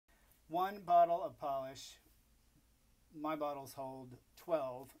one bottle of polish. My bottles hold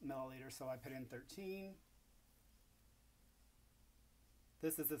 12 milliliters, so I put in 13.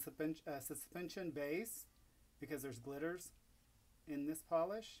 This is a suspension base because there's glitters in this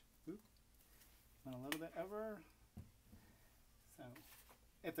polish. Oop, went a little bit over. So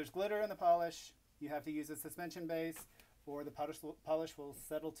if there's glitter in the polish, you have to use a suspension base or the polish will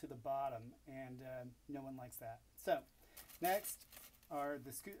settle to the bottom, and no one likes that. So next are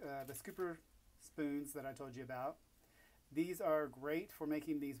the scooper spoons that I told you about. These are great for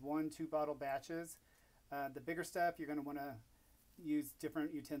making these 1-2 bottle batches. The bigger stuff, you're going to want to use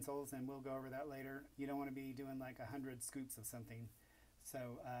different utensils, and we'll go over that later. You don't want to be doing like 100 scoops of something.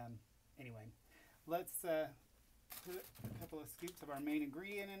 So anyway, let's put a couple of scoops of our main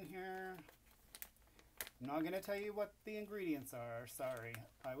ingredient in here. I'm not going to tell you what the ingredients are. Sorry,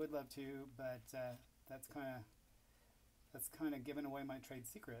 I would love to, but that's kind of giving away my trade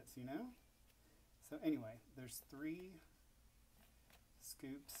secrets, you know. So anyway, there's 3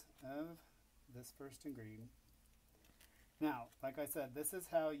 scoops of this first ingredient. Now, like I said, this is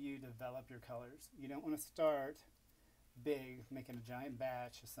how you develop your colors. You don't want to start big, making a giant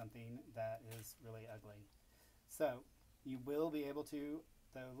batch of something that is really ugly. So you will be able to,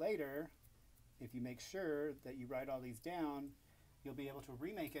 though later, if you make sure that you write all these down, you'll be able to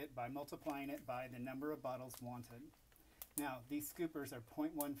remake it by multiplying it by the number of bottles wanted. Now, these scoopers are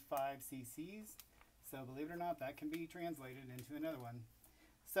 0.15 cc's, so believe it or not, that can be translated into another one.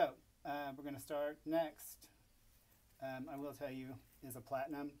 So we're going to start next. I will tell you, is a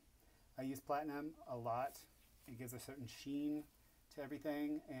platinum. I use platinum a lot. It gives a certain sheen to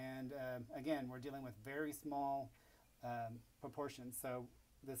everything, and again, we're dealing with very small proportions, so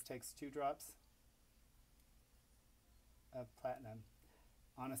this takes 2 drops of platinum.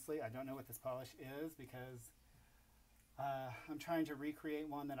 Honestly, I don't know what this polish is because I'm trying to recreate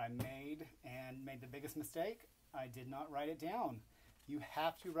one that I made and made the biggest mistake. I did not write it down. You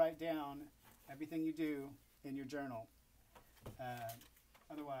have to write down everything you do in your journal.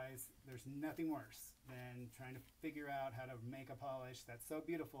 Otherwise, there's nothing worse than trying to figure out how to make a polish that's so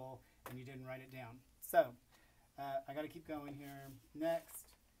beautiful and you didn't write it down. So I got to keep going here.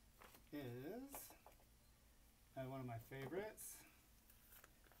 Next is one of my favorites.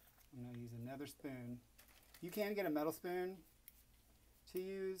 I'm going to use another spoon. You can get a metal spoon to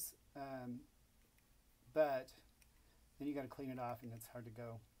use, but then you got to clean it off, and it's hard to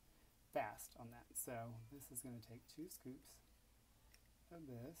go fast on that. So this is going to take 2 scoops of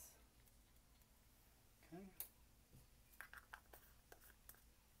this. Okay.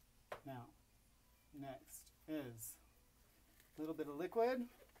 Now, next is a little bit of liquid,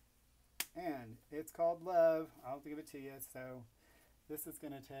 and it's called Love. I'll give it to you. So this is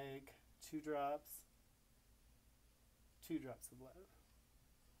going to take 2 drops of Love.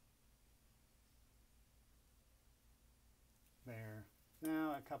 There.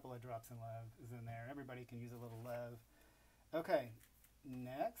 Now a couple of drops of Love is in there. Everybody can use a little Love. Okay,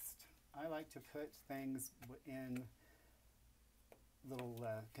 next I like to put things in little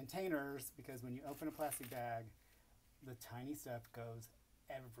containers, because when you open a plastic bag, the tiny stuff goes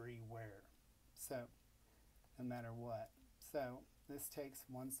everywhere. So no matter what. So this takes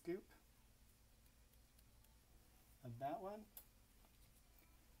 1 scoop of that one,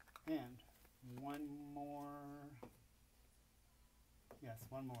 and 1 more. Yes,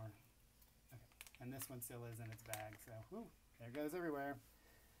 1 more. Okay, and this one still is in its bag, so whew, there it goes everywhere.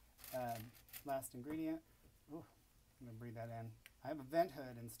 Last ingredient. Ooh, I'm gonna breathe that in. I have a vent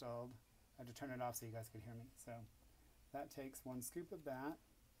hood installed. I had to turn it off so you guys could hear me. So that takes 1 scoop of that.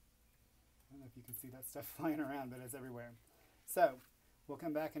 I don't know if you can see that stuff flying around, but it's everywhere. So we'll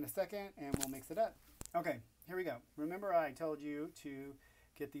come back in a second and we'll mix it up. Okay, here we go. Remember I told you to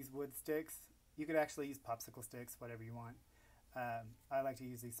get these wood sticks. You could actually use popsicle sticks, whatever you want. I like to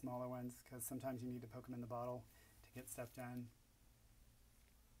use these smaller ones because sometimes you need to poke them in the bottle to get stuff done.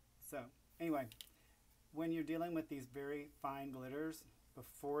 So anyway, when you're dealing with these very fine glitters,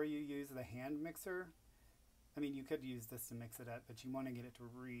 before you use the hand mixer, I mean, you could use this to mix it up, but you want to get it to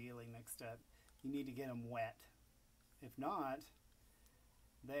really mixed up. You need to get them wet. If not,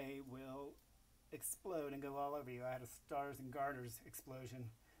 they will explode and go all over you. I had a Stars and Garters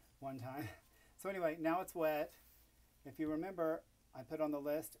explosion one time. So anyway, now it's wet. If you remember, I put on the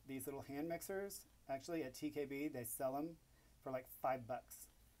list these little hand mixers. Actually, at TKB, they sell them for like $5.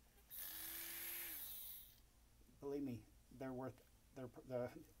 Believe me, they're worth,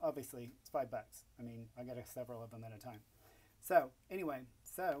 obviously, it's $5. I mean, I got several of them at a time. So anyway,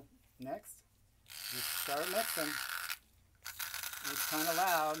 so next, just start mixing. It's kind of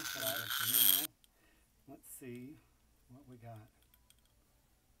loud, but now, let's see what we got.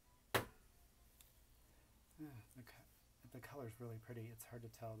 The color's really pretty. It's hard to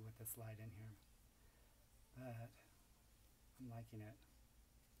tell with this light in here, but I'm liking it.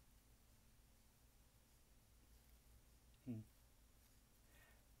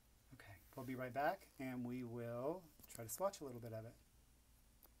 Okay, we'll be right back and we will try to swatch a little bit of it.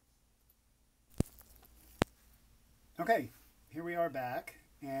 Okay, here we are back,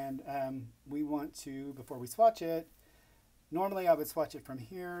 and we want to, before we swatch it, normally I would swatch it from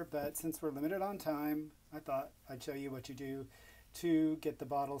here, but since we're limited on time, I thought I'd show you what you do to get the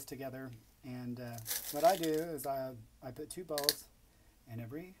bottles together. And what I do is I put 2 balls in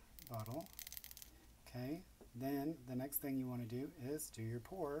every bottle. Okay, then the next thing you want to do is do your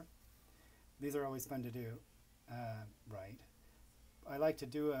pour. These are always fun to do, right? I like to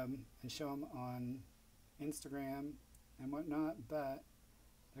do them and show them on Instagram and whatnot, but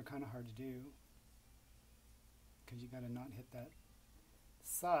they're kind of hard to do because you got to not hit that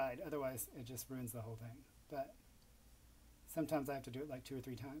side, otherwise it just ruins the whole thing. But sometimes I have to do it like 2 or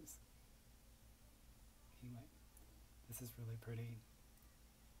 3 times. Anyway, this is really pretty.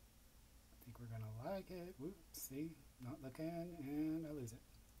 I think we're gonna like it. Whoops, see, not looking, and I lose it.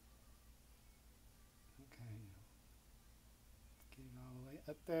 Okay, get it all the way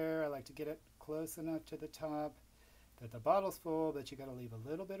up there. I like to get it close enough to the top that the bottle's full, but you got to leave a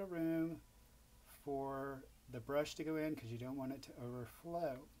little bit of room for the brush to go in because you don't want it to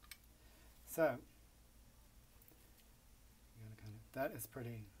overflow. So, you gotta that is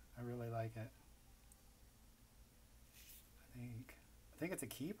pretty. I really like it. I think it's a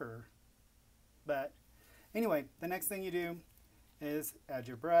keeper. But anyway, the next thing you do is add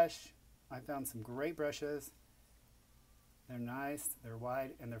your brush. I found some great brushes. They're nice, they're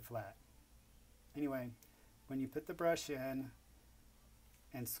wide, and they're flat. Anyway, when you put the brush in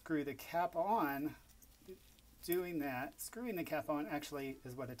and screw the cap on, doing that, screwing the cap on actually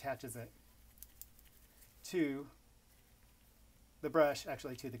is what attaches it to the brush,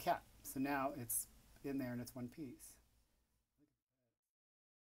 actually to the cap. So now it's in there and it's one piece.